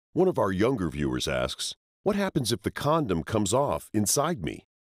One of our younger viewers asks, what happens if the condom comes off inside me?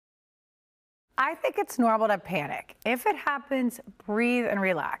 I think it's normal to panic. If it happens, breathe and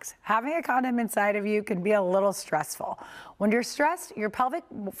relax. Having a condom inside of you can be a little stressful. When you're stressed, your pelvic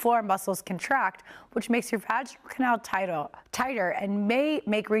floor muscles contract, which makes your vaginal canal tighter and may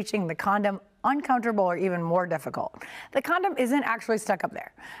make reaching the condom uncomfortable or even more difficult. The condom isn't actually stuck up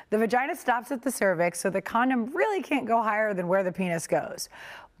there. The vagina stops at the cervix, so the condom really can't go higher than where the penis goes.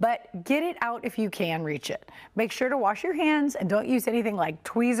 But get it out if you can reach it. Make sure to wash your hands and don't use anything like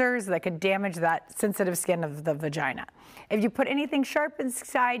tweezers that could damage that sensitive skin of the vagina. If you put anything sharp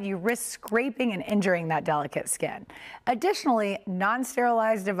inside, you risk scraping and injuring that delicate skin. Additionally,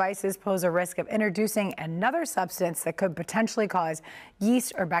 non-sterilized devices pose a risk of introducing another substance that could potentially cause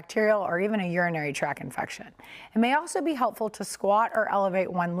yeast or bacterial or even a urinary tract infection. It may also be helpful to squat or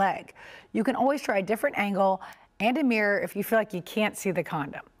elevate one leg. You can always try a different angle and a mirror if you feel like you can't see the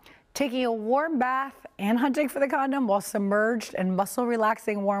condom. Taking a warm bath and hunting for the condom while submerged in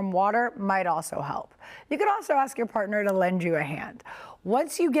muscle-relaxing warm water might also help. You could also ask your partner to lend you a hand.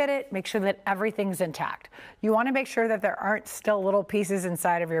 Once you get it, make sure that everything's intact. You want to make sure that there aren't still little pieces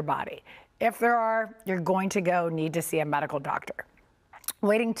inside of your body. If there are, you're going to need to see a medical doctor.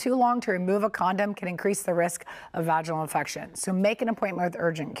 Waiting too long to remove a condom can increase the risk of vaginal infection, so make an appointment with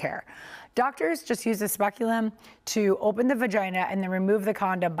urgent care. Doctors just use a speculum to open the vagina and then remove the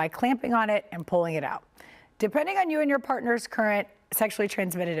condom by clamping on it and pulling it out. Depending on you and your partner's current sexually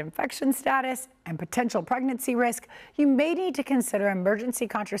transmitted infection status and potential pregnancy risk, you may need to consider emergency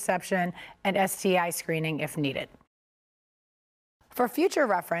contraception and STI screening if needed. For future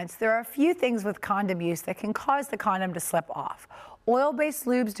reference, there are a few things with condom use that can cause the condom to slip off. Oil-based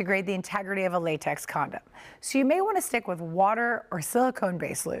lubes degrade the integrity of a latex condom, so you may want to stick with water or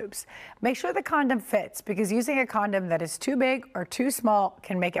silicone-based lubes. Make sure the condom fits, because using a condom that is too big or too small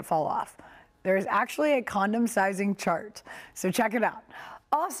can make it fall off. There is actually a condom sizing chart, so check it out.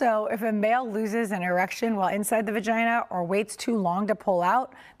 Also, if a male loses an erection while inside the vagina or waits too long to pull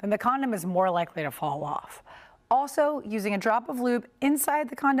out, then the condom is more likely to fall off. Also, using a drop of lube inside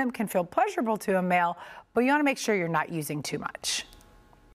the condom can feel pleasurable to a male, but you want to make sure you're not using too much.